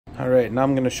Alright, now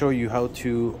I'm going to show you how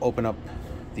to open up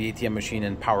the ATM machine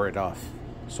and power it off.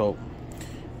 So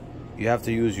you have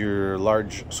to use your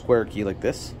large square key like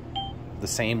this, the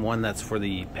same one that's for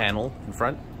the panel in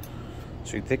front.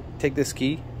 So you take this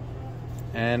key,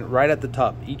 and right at the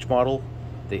top, each model,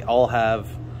 they all have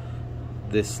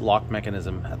this lock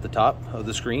mechanism at the top of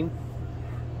the screen,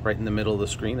 right in the middle of the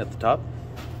screen at the top.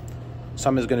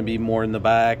 Some is going to be more in the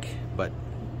back, but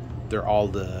they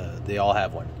all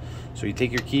have one. So you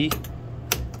take your key,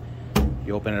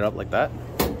 you open it up like that,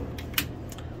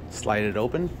 slide it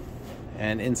open,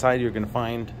 and inside you're going to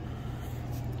find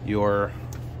your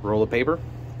roll of paper,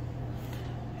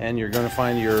 and you're going to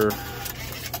find your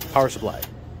power supply.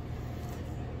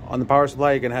 On the power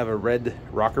supply, you're going to have a red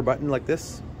rocker button like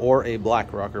this, or a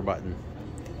black rocker button.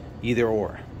 Either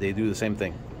or, they do the same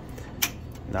thing.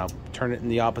 Now turn it in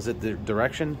the opposite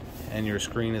direction, and your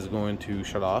screen is going to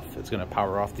shut off. It's going to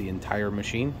power off the entire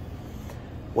machine.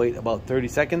 Wait about 30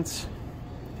 seconds,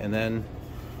 and then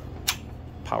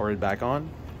power it back on.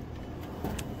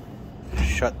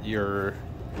 Shut the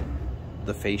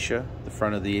fascia, the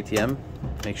front of the ATM.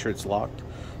 Make sure it's locked.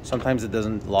 Sometimes it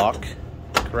doesn't lock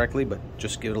correctly, but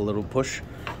just give it a little push,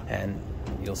 and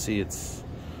you'll see it's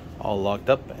all locked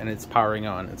up and it's powering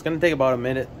on. It's going to take about a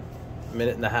minute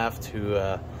and a half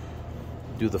to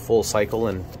do the full cycle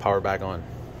and power back on.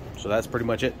 So that's pretty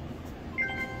much it.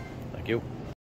 Thank you.